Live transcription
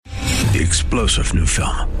The explosive new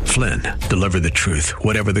film, Flynn, deliver the truth,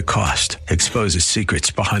 whatever the cost, exposes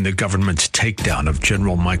secrets behind the government's takedown of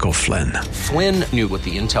General Michael Flynn. Flynn knew what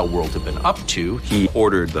the intel world had been up to. He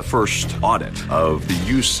ordered the first audit of the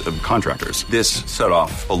use of contractors. This set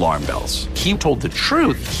off alarm bells. He told the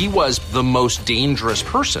truth. He was the most dangerous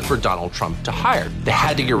person for Donald Trump to hire. They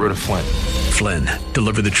had to get rid of Flynn. Flynn,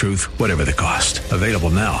 deliver the truth, whatever the cost. Available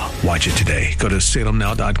now. Watch it today. Go to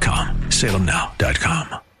salemnow.com.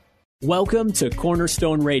 salemnow.com. Welcome to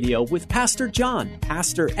Cornerstone Radio with Pastor John,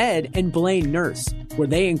 Pastor Ed, and Blaine Nurse, where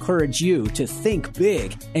they encourage you to think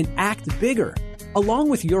big and act bigger. Along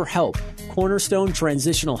with your help, Cornerstone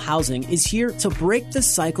Transitional Housing is here to break the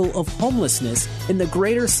cycle of homelessness in the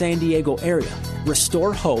greater San Diego area,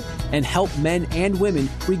 restore hope, and help men and women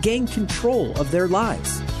regain control of their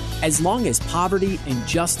lives. As long as poverty,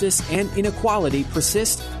 injustice, and inequality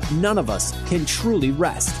persist, none of us can truly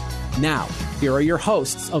rest. Now, here are your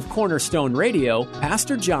hosts of Cornerstone Radio,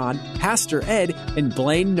 Pastor John, Pastor Ed, and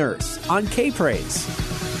Blaine Nurse on K-Praise.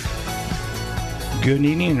 Good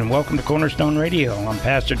evening and welcome to Cornerstone Radio. I'm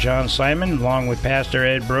Pastor John Simon, along with Pastor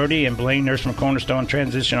Ed Brody and Blaine Nurse from Cornerstone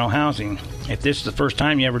Transitional Housing. If this is the first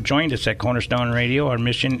time you ever joined us at Cornerstone Radio, our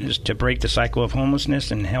mission is to break the cycle of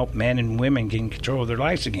homelessness and help men and women gain control of their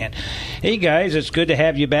lives again. Hey guys, it's good to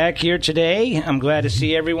have you back here today. I'm glad to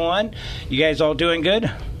see everyone. You guys all doing good?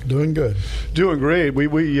 Doing good. Doing great. We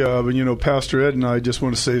Pastor Ed and I just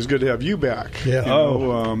want to say it's good to have you back.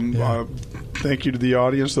 Yeah. Thank you to the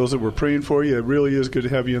audience, those that were praying for you. It really is good to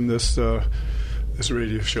have you in this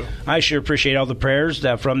radio show. I sure appreciate all the prayers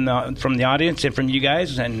from the audience and from you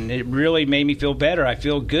guys, and it really made me feel better. I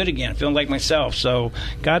feel good again, feeling like myself. So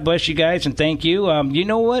God bless you guys, and thank you. You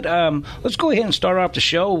know what? Let's go ahead and start off the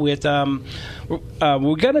show with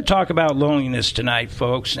we're going to talk about loneliness tonight,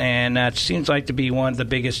 folks, and that seems like to be one of the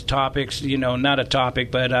biggest topics. You know, not a topic,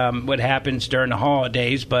 but what happens during the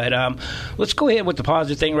holidays. But let's go ahead with the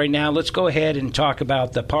positive thing right now. Let's go ahead and talk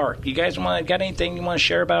about the park. You guys got anything you want to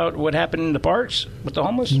share about what happened in the parks with the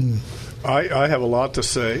homeless? I have a lot to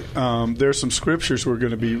say. There's some scriptures we're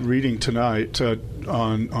going to be reading tonight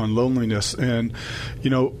on loneliness, and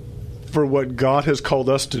for what God has called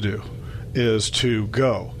us to do is to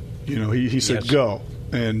go. He said, Yes. Go.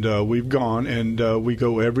 And we've gone, and we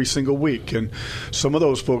go every single week. And some of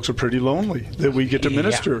those folks are pretty lonely that we get to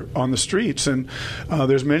minister on the streets. And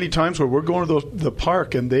there's many times where we're going to the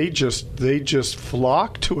park, and they just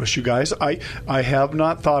flock to us, you guys. I have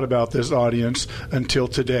not thought about this audience until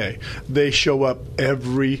today. They show up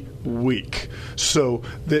every week. So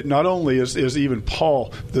that not only is even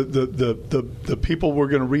Paul, the people we're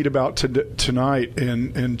going to read about tonight,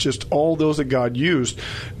 and just all those that God used,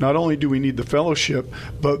 not only do we need the fellowship,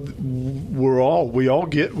 but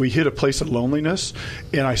we hit a place of loneliness.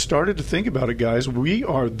 And I started to think about it, guys. We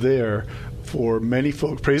are there for many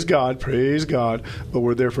folks. Praise God, but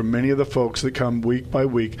we're there for many of the folks that come week by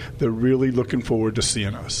week. They're really looking forward to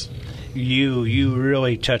seeing us. You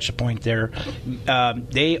really touched a point there.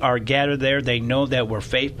 They are gathered there. They know that we're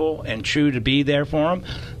faithful and true to be there for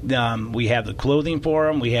them. We have the clothing for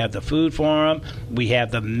them. We have the food for them. We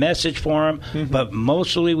have the message for them. Mm-hmm. But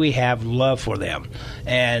mostly we have love for them.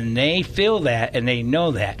 And they feel that and they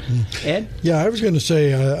know that. Ed? Yeah, I was going to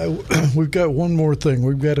say, we've got one more thing.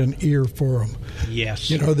 We've got an ear for them. Yes.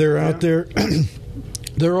 They're out there.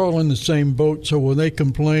 They're all in the same boat, so when they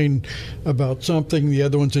complain about something, the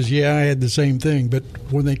other one says, yeah, I had the same thing. But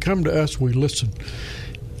when they come to us, we listen.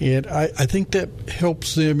 And I think that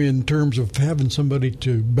helps them in terms of having somebody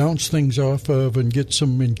to bounce things off of and get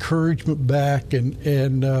some encouragement back,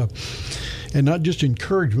 and not just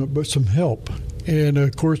encouragement, but some help. And,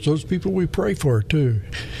 of course, those people we pray for, too.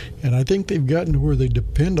 And I think they've gotten to where they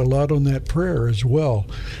depend a lot on that prayer as well,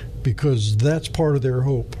 because that's part of their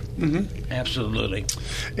hope. Mm-hmm. Absolutely.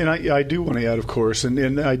 And I do want to add, of course,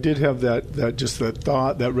 and I did have that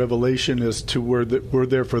thought, that revelation as to where we're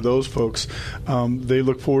there for those folks. They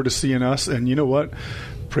look forward to seeing us, and you know what?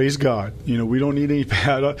 Praise God. We don't need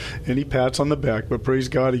any pats on the back, but praise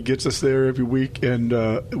God, He gets us there every week, and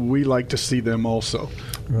we like to see them also.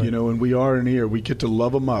 Right. And we are in here. We get to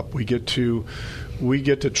love them up. We get to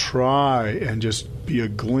try and just be a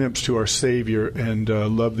glimpse to our Savior and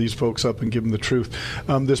love these folks up and give them the truth.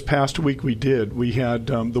 This past week we had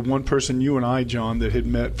the one person, you and I, John, that had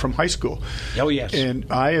met from high school. Oh, yes. And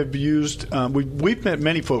I have used, we've met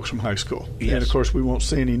many folks from high school. Yes. And, of course, we won't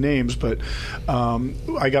say any names, but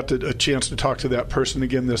I got a chance to talk to that person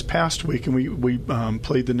again this past week, and we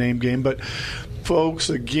played the name game. But folks,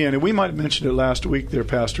 again, and we might have mentioned it last week there,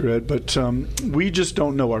 Pastor Ed, but we just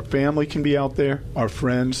don't know. Our family can be out there, our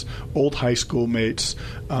friends, old high school mates,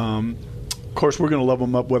 Of course, we're going to love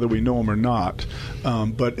them up whether we know them or not,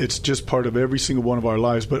 but it's just part of every single one of our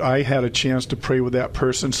lives. But I had a chance to pray with that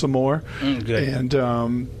person some more, good.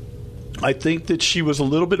 And I think that she was a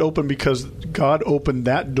little bit open because God opened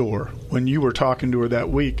that door when you were talking to her that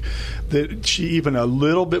week, that she even a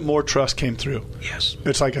little bit more trust came through. Yes.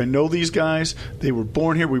 It's like, I know these guys. They were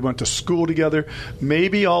born here. We went to school together.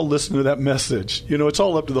 Maybe I'll listen to that message. It's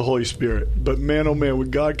all up to the Holy Spirit. But man, oh man,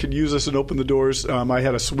 when God can use us and open the doors, I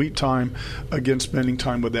had a sweet time again spending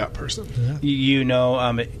time with that person.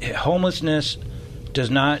 Yeah. Homelessness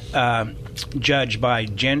does not judge by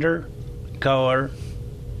gender, color,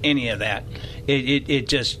 any of that. It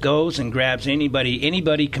just goes and grabs anybody.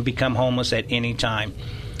 Anybody can become homeless at any time.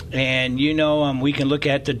 And we can look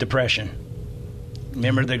at the Depression.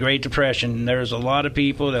 Remember the Great Depression? There's a lot of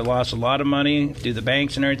people that lost a lot of money through the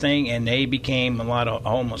banks and everything, and they became a lot of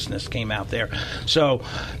homelessness came out there. So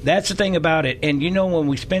that's the thing about it. And when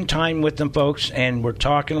we spend time with them, folks, and we're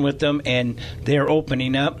talking with them, and they're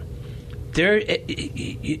opening up,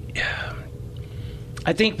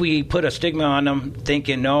 I think we put a stigma on them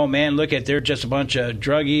thinking, no, man, they're just a bunch of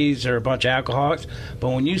druggies or a bunch of alcoholics. But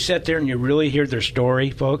when you sit there and you really hear their story,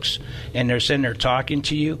 folks, and they're sitting there talking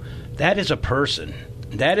to you, that is a person.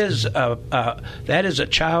 That is a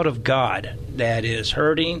child of God that is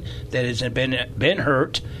hurting, that has been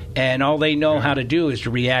hurt, and all they know how to do is to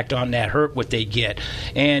react on that hurt, what they get.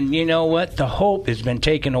 And you know what? The hope has been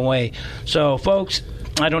taken away. So, folks,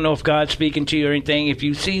 I don't know if God's speaking to you or anything. If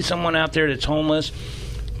you see someone out there that's homeless,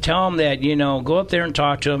 tell them that, go up there and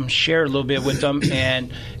talk to them, share a little bit with them,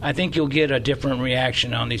 and I think you'll get a different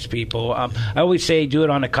reaction on these people. I always say do it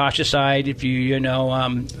on the cautious side. If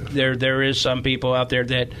there is some people out there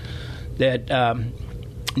that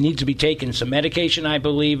needs to be taking some medication, I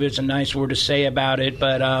believe is a nice word to say about it.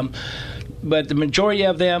 But the majority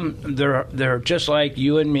of them, they're just like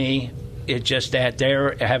you and me. It's just that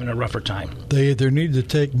they're having a rougher time. They either need to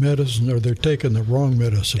take medicine or they're taking the wrong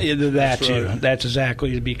medicine. That's too. Right. That's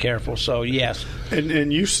exactly, to be careful. So, yes.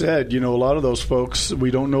 And you said, a lot of those folks,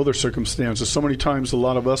 we don't know their circumstances. So many times a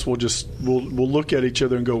lot of us will look at each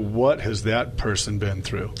other and go, what has that person been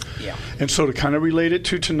through? Yeah. And so to kind of relate it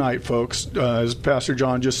to tonight, folks, as Pastor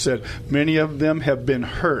John just said, many of them have been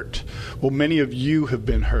hurt. Well, many of you have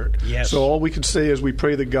been hurt. Yes. So all we can say is we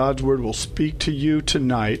pray that God's word will speak to you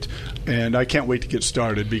tonight. And I can't wait to get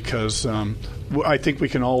started because I think we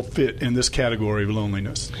can all fit in this category of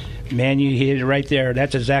loneliness. Man, you hit it right there.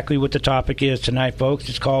 That's exactly what the topic is tonight, folks.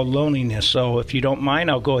 It's called loneliness. So if you don't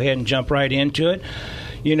mind, I'll go ahead and jump right into it.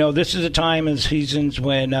 This is a time and seasons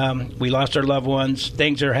when we lost our loved ones.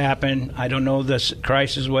 Things are happening. I don't know this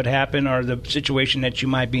crisis, what happened, or the situation that you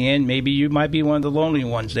might be in. Maybe you might be one of the lonely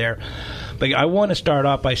ones there. But I want to start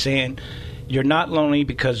off by saying, you're not lonely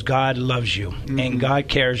because God loves you and God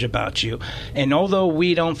cares about you. And although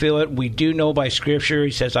we don't feel it, we do know by Scripture,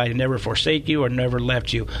 He says, I never forsake you or never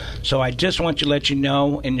left you. So I just want to let you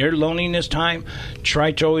know, in your loneliness time,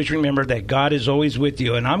 try to always remember that God is always with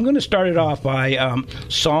you. And I'm going to start it off by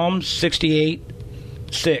Psalm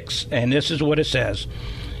 68:6. And this is what it says.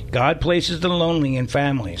 God places the lonely in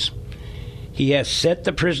families. He has set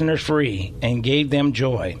the prisoners free and gave them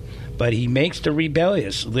joy. But He makes the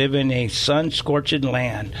rebellious live in a sun-scorched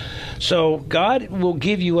land. So God will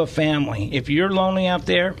give you a family. If you're lonely out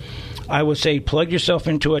there, I would say plug yourself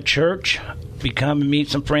into a church, become and meet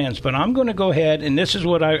some friends. But I'm going to go ahead, and this is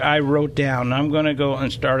what I wrote down. I'm going to go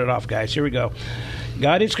and start it off, guys. Here we go.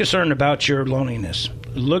 God is concerned about your loneliness.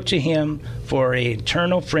 Look to Him for an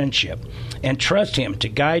eternal friendship and trust Him to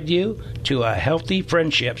guide you to a healthy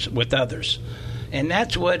friendships with others. And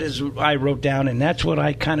that's what I wrote down, and that's what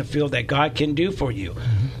I kind of feel that God can do for you.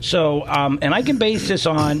 So, and I can base this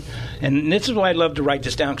on, and this is why I love to write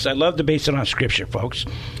this down, because I love to base it on Scripture, folks.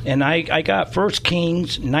 And I got 1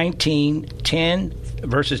 Kings 19:10,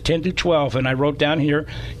 verses 10 through 12, and I wrote down here,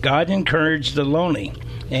 God encouraged the lonely.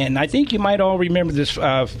 And I think you might all remember this,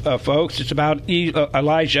 folks. It's about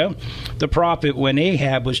Elijah, the prophet, when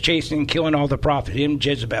Ahab was chasing and killing all the prophets. Him and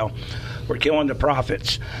Jezebel were killing the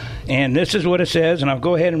prophets. And this is what it says, and I'll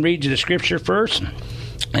go ahead and read you the Scripture first.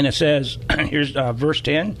 And it says, here's verse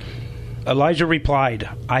 10. Elijah replied,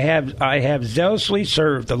 I have zealously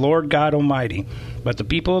served the Lord God Almighty, but the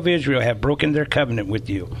people of Israel have broken their covenant with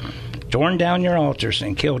you, torn down your altars,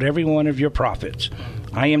 and killed every one of your prophets.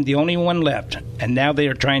 I am the only one left, and now they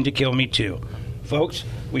are trying to kill me too. Folks,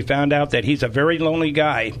 we found out that he's a very lonely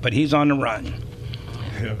guy, but he's on the run.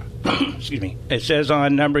 Yeah. Excuse me. It says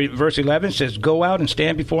on verse 11, it says, go out and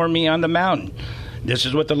stand before me on the mountain. This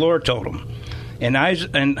is what the Lord told him. And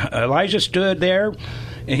Elijah stood there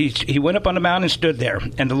And he went up on the mountain and stood there,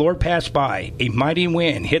 and the Lord passed by. A mighty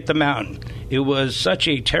wind hit the mountain. It was such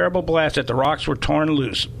a terrible blast that the rocks were torn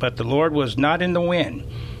loose, but the Lord was not in the wind.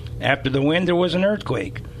 After the wind, there was an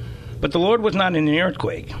earthquake, but the Lord was not in the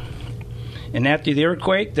earthquake. And after the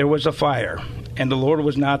earthquake, there was a fire, and the Lord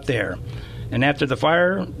was not there. And after the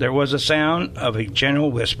fire, there was a sound of a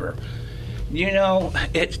gentle whisper. You know,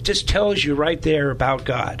 it just tells you right there about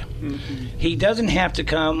God. Mm-hmm. He doesn't have to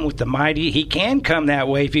come with the mighty. He can come that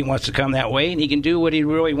way if he wants to come that way, and he can do what he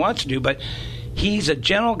really wants to do. But he's a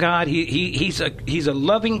gentle God. He's a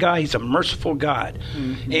loving God. He's a merciful God.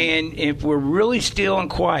 Mm-hmm. And if we're really still and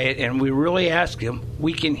quiet and we really ask him,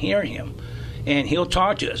 we can hear him, and he'll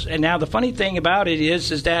talk to us. And now the funny thing about it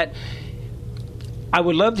is that I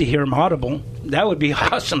would love to hear him audible. That would be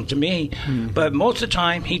awesome to me. Mm-hmm. But most of the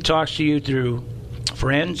time, he talks to you through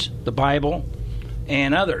friends, the Bible,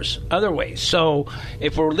 and other ways. So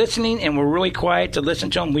if we're listening and we're really quiet to listen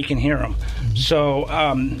to him, we can hear him. Mm-hmm. So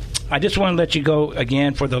I just want to let you go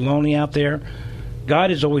again for the lonely out there.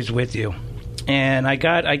 God is always with you. And I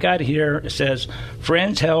got here, it says,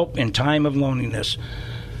 friends help in time of loneliness.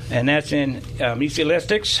 And that's in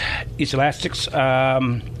Ecclesiastes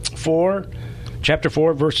 4, chapter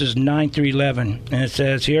 4, verses 9 through 11. And it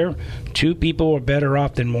says here, 2 people are better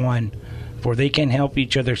off than one, for they can help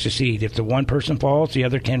each other succeed. If the one person falls, the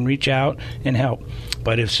other can reach out and help.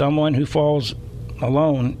 But if someone who falls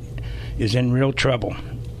alone is in real trouble.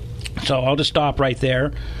 So I'll just stop right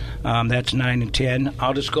there. That's 9 and 10.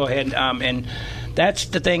 I'll just go ahead and that's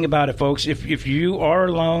the thing about it, folks. If you are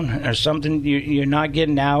alone or something, you're not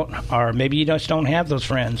getting out, or maybe you just don't have those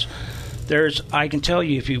friends, I can tell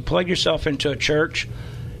you, if you plug yourself into a church,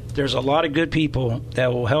 there's a lot of good people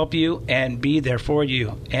that will help you and be there for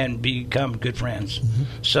you and become good friends. Mm-hmm.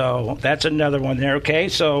 So that's another one there. Okay,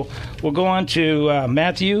 so we'll go on to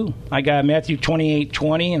Matthew. I got Matthew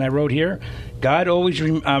 28:20, and I wrote here, God always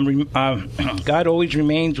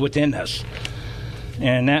remains within us.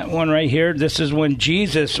 And that one right here, this is when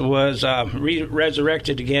Jesus was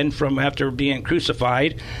resurrected again from after being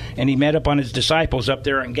crucified, and he met up on his disciples up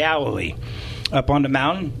there in Galilee, up on the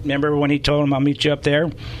mountain. Remember when he told them, I'll meet you up there?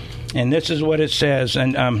 And this is what it says,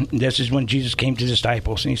 and this is when Jesus came to the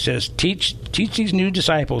disciples, and he says, Teach these new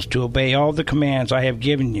disciples to obey all the commands I have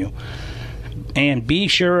given you, and be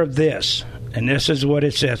sure of this, and this is what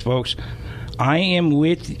it says, folks, I am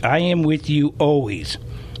with you always,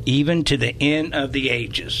 even to the end of the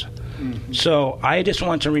ages. Mm-hmm. So I just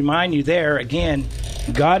want to remind you there, again,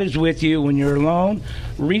 God is with you when you're alone.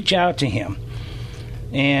 Reach out to him.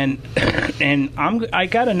 And I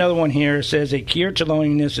got another one here. It says, a cure to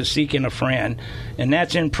loneliness is seeking a friend. And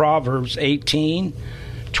that's in Proverbs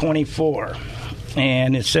 18:24.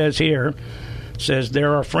 And it says here,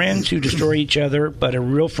 there are friends who destroy each other, but a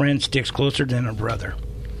real friend sticks closer than a brother.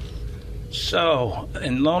 So,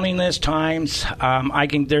 in loneliness times,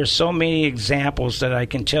 there's so many examples that I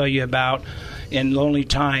can tell you about in lonely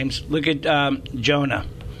times. Look at Jonah.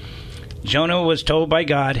 Jonah was told by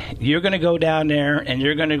God, you're going to go down there and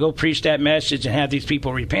you're going to go preach that message and have these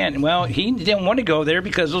people repent. Well, he didn't want to go there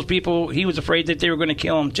because those people, he was afraid that they were going to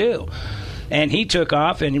kill him too. And he took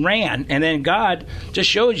off and ran. And then God just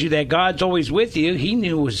shows you that God's always with you. He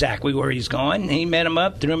knew exactly where he's going. He met him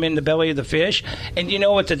up, threw him in the belly of the fish. And you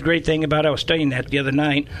know what's the great thing about it? I was studying that the other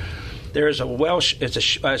night. There's it's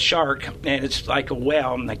a shark, and it's like a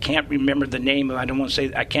whale, and I can't remember the name of it. I don't want to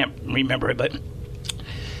say I can't remember it, but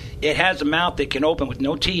it has a mouth that can open with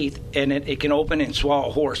no teeth, and it can open and swallow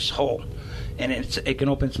a horse whole. And it can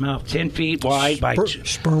open its mouth 10 feet wide by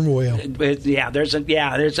sperm whale. There's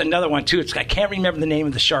another one too. I can't remember the name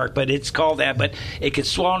of the shark, but it's called that. But it can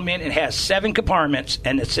swallow them in. It has 7 compartments,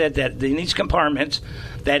 and it said that in these compartments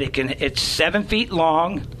that it's 7 feet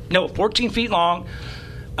long, 14 feet long,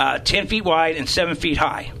 10 feet wide, and 7 feet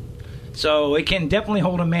high. So it can definitely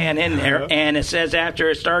hold a man in there. And it says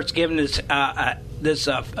after it starts giving this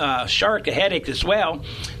shark a headache as well,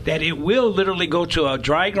 that it will literally go to a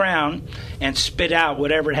dry ground and spit out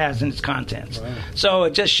whatever it has in its contents. Wow. So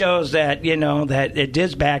it just shows that, that it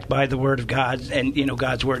is backed by the Word of God, and,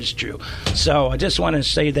 God's Word is true. So I just want to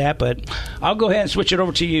say that, but I'll go ahead and switch it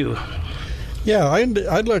over to you. Yeah,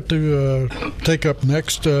 I'd like to take up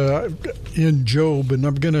next in Job, and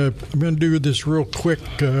I'm gonna do this real quick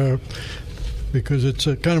because it's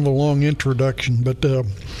a kind of a long introduction. But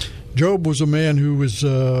Job was a man who was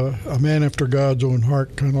a man after God's own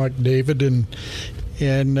heart, kind of like David, and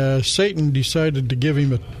Satan decided to give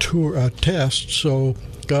him a test. So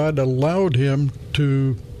God allowed him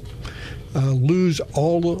to lose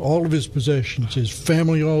all of his possessions. His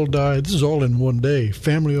family all died. This is all in one day.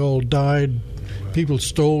 Family all died. People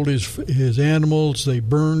stole his animals. They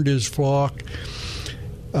burned his flock,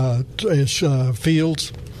 his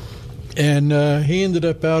fields. And he ended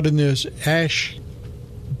up out in this ash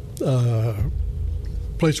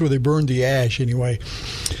place where they burned the ash anyway.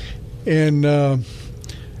 And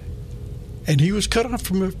he was cut off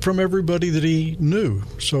from everybody that he knew.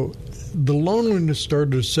 So the loneliness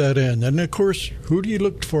started to set in. And, of course, who do you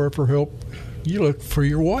look for help? You look for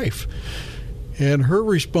your wife. And her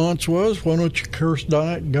response was, why don't you curse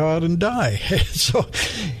God and die? So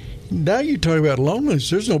now you talk about loneliness.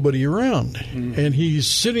 There's nobody around. Mm-hmm. And he's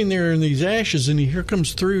sitting there in these ashes, and here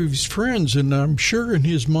comes three of his friends. And I'm sure in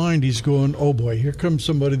his mind he's going, oh, boy, here comes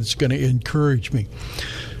somebody that's going to encourage me.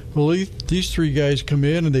 Well, these three guys come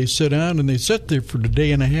in, and they sit down, and they sit there for a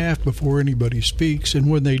day and a half before anybody speaks. And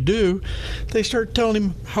when they do, they start telling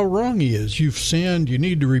him how wrong he is. You've sinned. You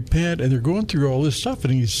need to repent. And they're going through all this stuff,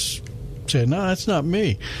 and he's saying, no, that's not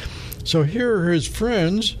me. So here are his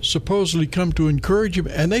friends supposedly come to encourage him,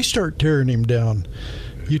 and they start tearing him down.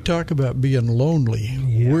 You talk about being lonely.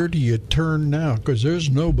 Yeah. Where do you turn now? Because there's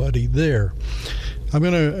nobody there. I'm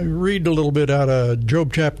going to read a little bit out of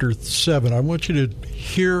Job chapter 7. I want you to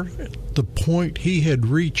hear the point he had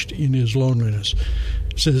reached in his loneliness.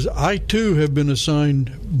 It says, I too have been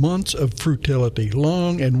assigned months of futility,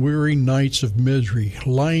 long and weary nights of misery.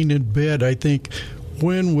 Lying in bed, I think,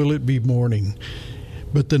 when will it be morning?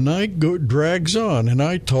 But the night drags on, and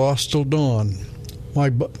I toss till dawn. My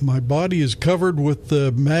body is covered with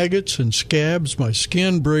maggots and scabs. My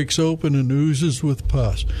skin breaks open and oozes with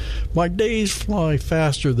pus. My days fly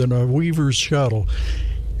faster than a weaver's shuttle,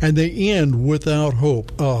 and they end without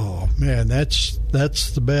hope. Oh, man, that's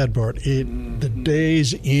the bad part. The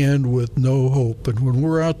days end with no hope. And when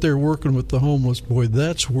we're out there working with the homeless, boy,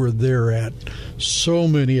 that's where they're at. So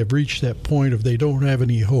many have reached that point of they don't have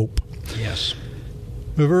any hope. Yes.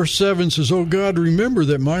 Verse 7 says, O God, remember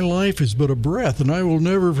that my life is but a breath, and I will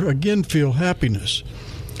never again feel happiness.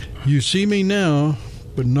 You see me now,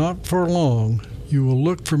 but not for long. You will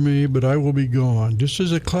look for me, but I will be gone. Just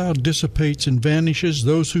as a cloud dissipates and vanishes,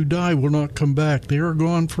 those who die will not come back. They are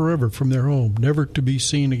gone forever from their home, never to be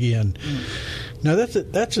seen again. Now,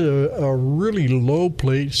 that's a really low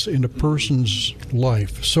place in a person's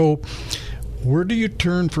life. So where do you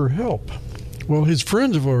turn for help? Well, his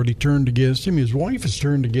friends have already turned against him. His wife has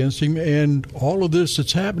turned against him. And all of this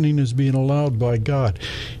that's happening is being allowed by God.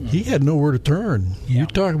 He had nowhere to turn. Yeah. You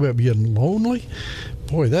talk about being lonely.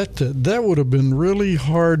 Boy, that would have been really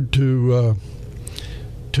hard to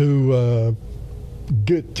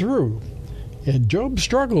get through. And Job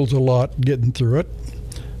struggles a lot getting through it.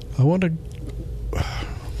 I want to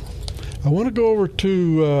go over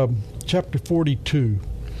to chapter 42.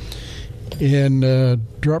 And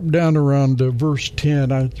drop down around verse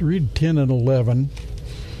 10. I read 10 and 11.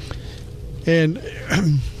 And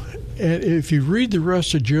if you read the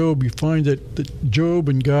rest of Job, you find that Job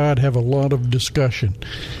and God have a lot of discussion.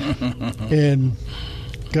 And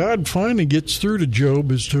God finally gets through to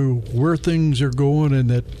Job as to where things are going,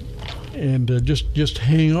 and just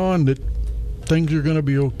hang on, that things are going to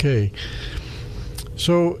be okay.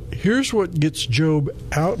 So here's what gets Job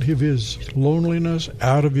out of his loneliness,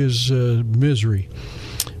 out of his misery.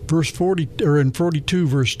 Verse 40, or in 42,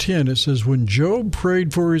 verse 10, it says, when Job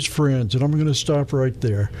prayed for his friends, and I'm going to stop right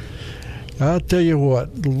there. I'll tell you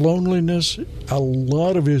what, loneliness, a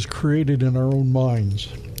lot of it is created in our own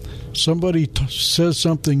minds. Somebody says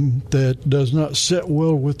something that does not sit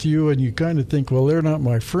well with you, and you kind of think, well, they're not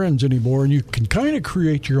my friends anymore, and you can kind of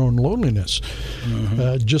create your own loneliness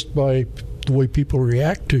just by the way people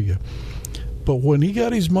react to you. But when he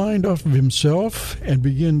got his mind off of himself and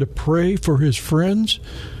began to pray for his friends,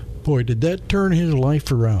 boy, did that turn his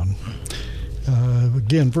life around.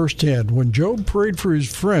 Again, verse 10, when Job prayed for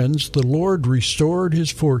his friends, the Lord restored his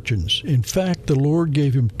fortunes. In fact, the Lord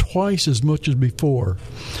gave him twice as much as before.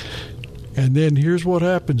 And then here's what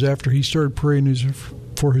happens after he started praying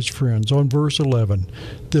for his friends. On verse 11,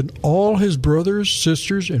 then all his brothers,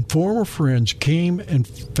 sisters, and former friends came and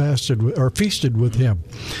feasted with him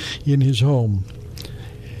in his home.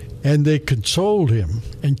 And they consoled him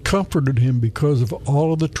and comforted him because of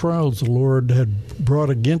all of the trials the Lord had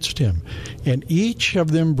brought against him. And each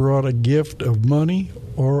of them brought a gift of money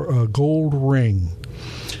or a gold ring.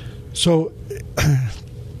 So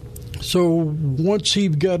once he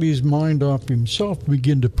got his mind off himself,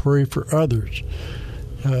 began to pray for others.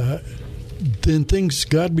 Then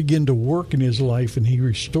God began to work in his life, and he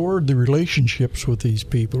restored the relationships with these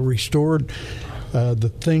people, restored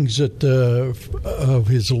the things of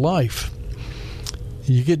his life.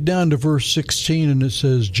 You get down to verse 16, and it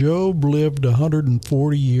says, Job lived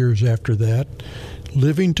 140 years after that,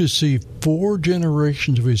 living to see 4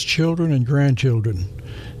 generations of his children and grandchildren.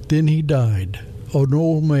 Then he died, an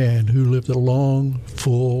old man who lived a long,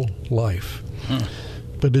 full life.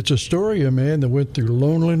 But it's a story of a man that went through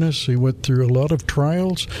loneliness. He went through a lot of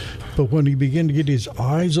trials. But when he began to get his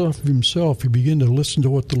eyes off of himself, he began to listen to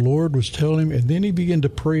what the Lord was telling him, and then he began to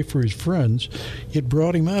pray for his friends. It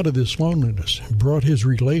brought him out of this loneliness, brought his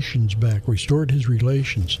relations back, restored his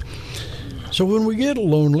relations. So when we get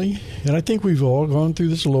lonely, and I think we've all gone through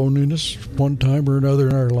this loneliness one time or another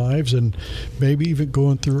in our lives, and maybe even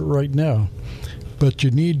going through it right now, but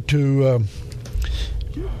you need to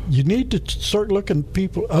start looking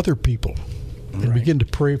at other people, and begin to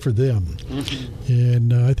pray for them.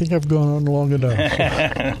 And I think I've gone on long enough.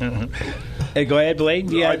 Hey, go ahead,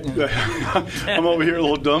 Blaine. Yeah. I'm over here a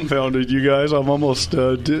little dumbfounded, you guys. I'm almost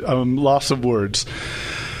I'm lost of words.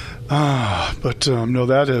 But no,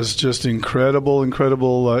 that is just incredible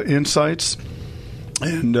insights.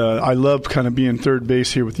 And I love kind of being third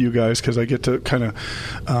base here with you guys because I get to kind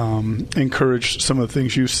of encourage some of the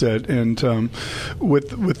things you said. And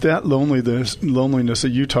with that loneliness that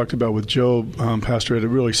you talked about with Job, Pastor Ed, it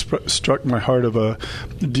really struck my heart of a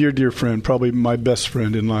dear friend, probably my best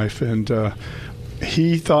friend in life. And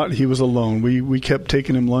he thought he was alone. We kept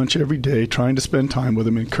taking him lunch every day, trying to spend time with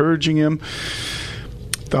him, encouraging him.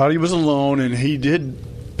 Thought he was alone, and he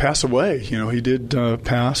did pass away. You know, he did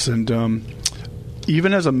pass, and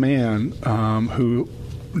even as a man who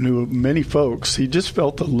knew many folks, he just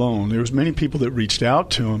felt alone. There was many people that reached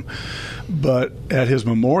out to him, but at his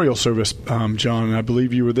memorial service, John, and I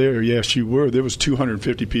believe you were there. Yes, you were. There was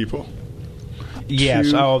 250 people.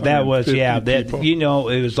 Yes. Oh, that was people. You know,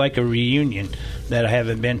 it was like a reunion that I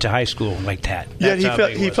haven't been to high school like that.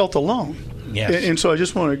 That's he felt alone. Yes. And so I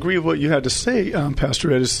just want to agree with what you had to say,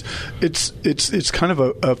 Pastor Ed. It's kind of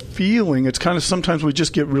a feeling. It's kind of sometimes we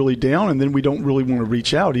just get really down, and then we don't really want to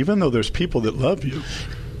reach out, even though there's people that love you.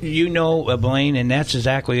 You know, Blaine, and that's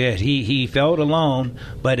exactly it. He felt alone,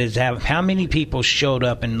 but how many people showed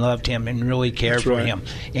up and loved him and really cared for him?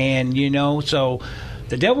 And, you know, so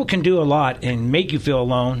the devil can do a lot and make you feel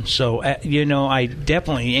alone. So, you know, I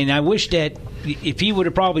definitely, and I wish that if he would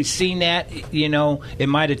have probably seen that, you know, it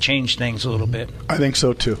might have changed things a little bit. I think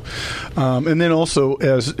so too. And then also,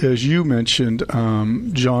 as you mentioned,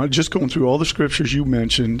 John, just going through all the scriptures you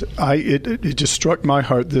mentioned, it just struck my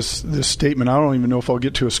heart, this statement. I don't even know if I'll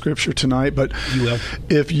get to a scripture tonight, but you will.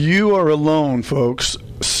 If you are alone, folks,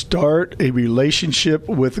 start a relationship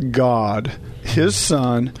with God. His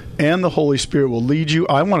Son and the Holy Spirit will lead you.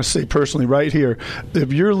 I want to say personally right here,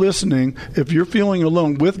 if you're listening, if you're feeling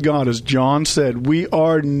alone with God, as John said, we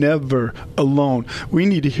are never alone. We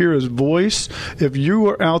need to hear His voice. If you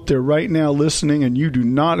are out there right now listening and you do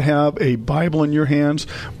not have a Bible in your hands,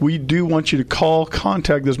 we do want you to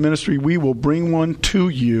contact this ministry. We will bring one to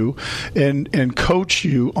you and coach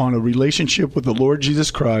you on a relationship with the Lord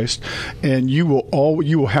Jesus Christ. And you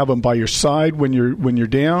will have Him by your side when you're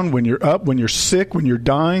down, when you're up, when you're sick, when you're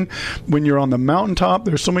dying, when you're on the mountaintop.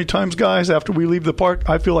 There's so many times, guys, after we leave the park,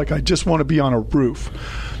 I feel like I just want to be on a roof.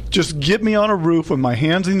 Just get me on a roof with my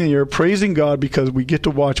hands in the air, praising God, because we get to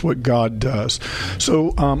watch what God does.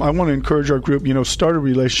 So I want to encourage our group, start a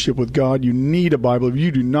relationship with God. You need a Bible. If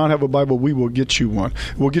you do not have a Bible, we will get you one.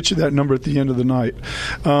 We'll get you that number at the end of the night.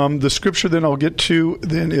 The scripture then I'll get to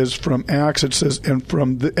then is from Acts. It says, and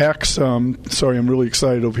from the Acts, I'm really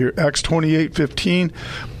excited over here. Acts 28:15.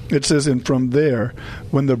 It says, and from there,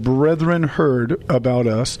 when the brethren heard about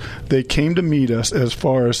us, they came to meet us as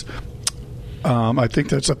far as, I think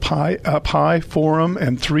that's up high, Forum,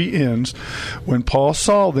 and 3 Inns. When Paul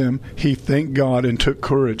saw them, he thanked God and took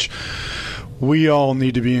courage. We all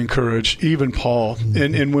need to be encouraged, even Paul.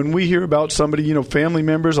 And when we hear about somebody, family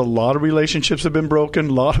members, a lot of relationships have been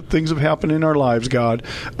broken. A lot of things have happened in our lives,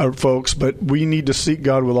 folks. But we need to seek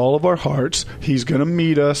God with all of our hearts. He's going to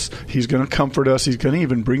meet us. He's going to comfort us. He's going to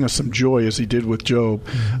even bring us some joy, as he did with Job.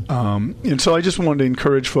 And so I just wanted to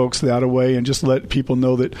encourage folks that way and just let people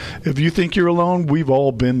know that if you think you're alone, we've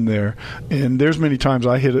all been there. And there's many times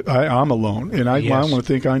I'm alone. And I want to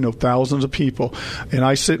think I know thousands of people. And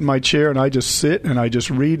I sit in my chair and I just sit and I just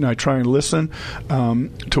read and I try and listen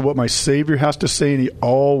to what my Savior has to say, and he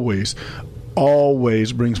always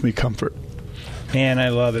brings me comfort. Man, I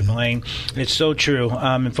love it, Blaine. It's so true.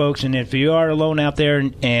 And folks, and if you are alone out there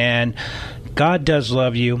and God does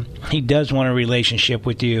love you, he does want a relationship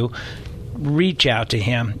with you, reach out to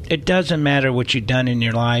him. It doesn't matter what you've done in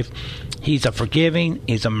your life. He's a forgiving,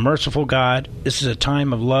 he's a merciful God. This is a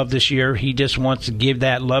time of love this year. He just wants to give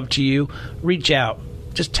that love to you. Reach out.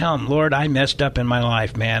 Just tell him, Lord, I messed up in my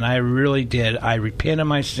life, man. I really did. I repent of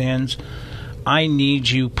my sins. I need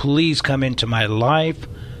you. Please come into my life.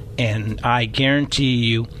 And I guarantee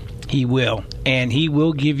you, he will. And he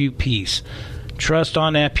will give you peace. Trust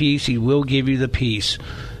on that peace. He will give you the peace.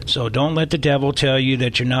 So don't let the devil tell you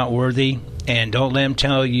that you're not worthy. And don't let him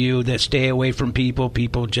tell you that stay away from people.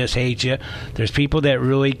 People just hate you. There's people that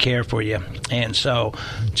really care for you. And so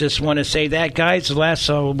just want to say that, guys. The last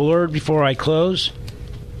word before I close.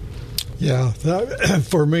 Yeah,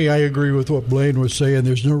 for me, I agree with what Blaine was saying.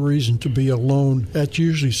 There's no reason to be alone. That's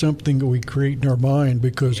usually something that we create in our mind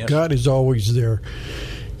because God is always there.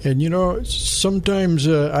 And, sometimes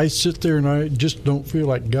I sit there and I just don't feel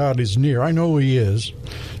like God is near. I know he is,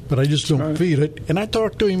 but I just don't feel it. And I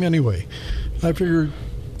talk to him anyway. I figure,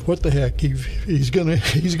 what the heck? He's gonna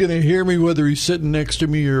hear me whether he's sitting next to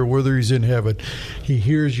me or whether he's in heaven. He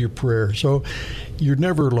hears your prayer. So you're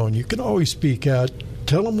never alone. You can always speak out.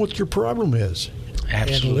 Tell him what your problem is.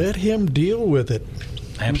 Absolutely. And let him deal with it.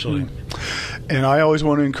 Absolutely. And I always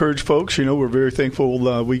want to encourage folks, we're very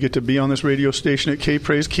thankful we get to be on this radio station at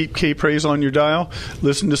K-Praise. Keep K-Praise on your dial.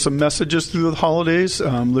 Listen to some messages through the holidays.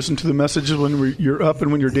 Listen to the messages when you're up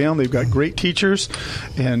and when you're down. They've got great teachers.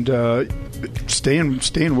 And stay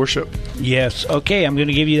in worship. Yes. Okay, I'm going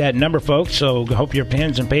to give you that number, folks, so hope your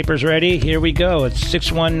pens and papers ready. Here we go. It's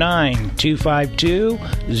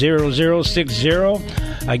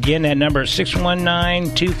 619-252-0060. Again, that number is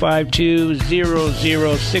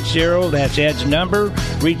 619-252-0060. That's Ed's number.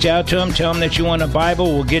 Reach out to him. Tell him that you want a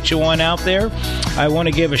Bible. We'll get you one out there. I want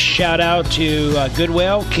to give a shout-out to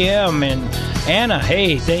Goodwill, Kim, and Anna.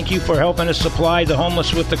 Hey, thank you for helping us supply the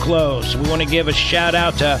homeless with the clothes. We want to give a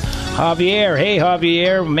shout-out to Javier. Hey,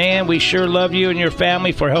 Javier, man, we sure love you and your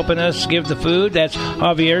family for helping us give the food. That's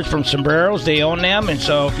Javier's from Sombreros. They own them, and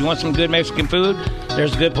so if you want some good Mexican food,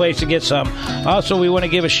 there's a good place to get some. Also, we want to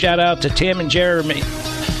give a shout-out to Tim and Jeremy,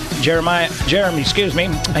 excuse me.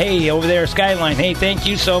 Hey, over there, Skyline. Hey, thank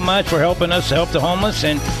you so much for helping us help the homeless.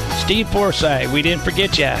 And Steve Forsythe, we didn't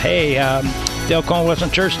forget you. Hey, Del Con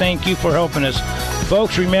Western Church, thank you for helping us.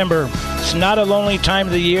 Folks, remember, it's not a lonely time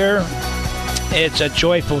of the year. It's a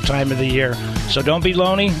joyful time of the year. So don't be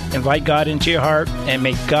lonely. Invite God into your heart, and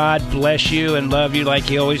may God bless you and love you like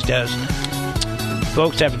he always does.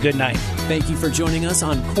 Folks, have a good night. Thank you for joining us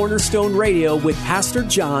on Cornerstone Radio with Pastor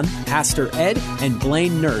John, Pastor Ed, and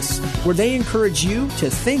Blaine Nurse, where they encourage you to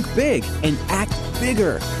think big and act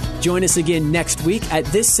bigger. Join us again next week at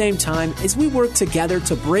this same time as we work together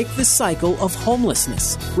to break the cycle of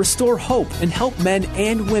homelessness, restore hope, and help men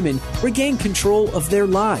and women regain control of their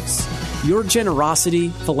lives. Your generosity,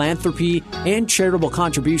 philanthropy, and charitable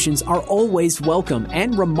contributions are always welcome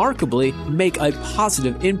and remarkably make a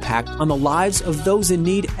positive impact on the lives of those in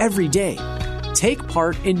need every day. Take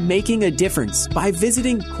part in making a difference by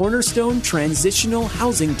visiting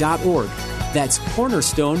cornerstonetransitionalhousing.org. That's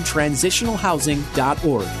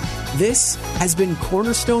cornerstonetransitionalhousing.org. This has been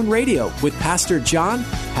Cornerstone Radio with Pastor John,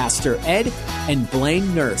 Pastor Ed, and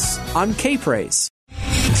Blaine Nurse on K-Praise.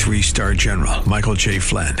 3-star General Michael J.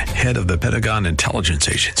 Flynn, head of the Pentagon Intelligence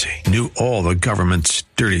Agency, knew all the government's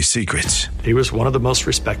dirty secrets. He was one of the most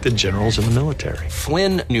respected generals in the military.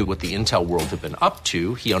 Flynn knew what the intel world had been up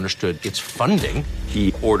to. He understood its funding.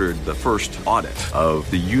 He ordered the first audit of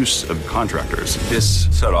the use of contractors. This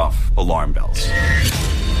set off alarm bells.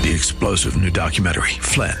 The explosive new documentary,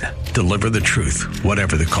 Flynn, Deliver the Truth,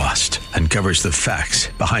 Whatever the Cost, uncovers the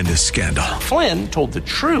facts behind this scandal. Flynn told the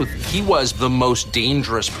truth. He was the most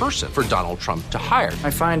dangerous person for Donald Trump to hire. I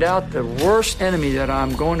find out the worst enemy that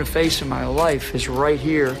I'm going to face in my life is right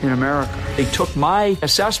here in America. They took my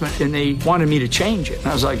assessment and they wanted me to change it. And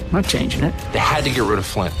I was like, I'm not changing it. They had to get rid of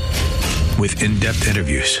Flynn. With in-depth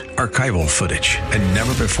interviews, archival footage, and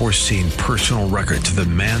never-before-seen personal records of the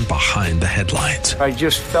man behind the headlines. I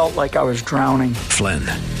just felt like I was drowning. Flynn,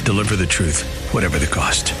 Deliver the Truth, Whatever the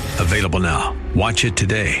Cost. Available now. Watch it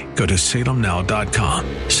today. Go to salemnow.com.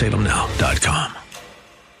 salemnow.com.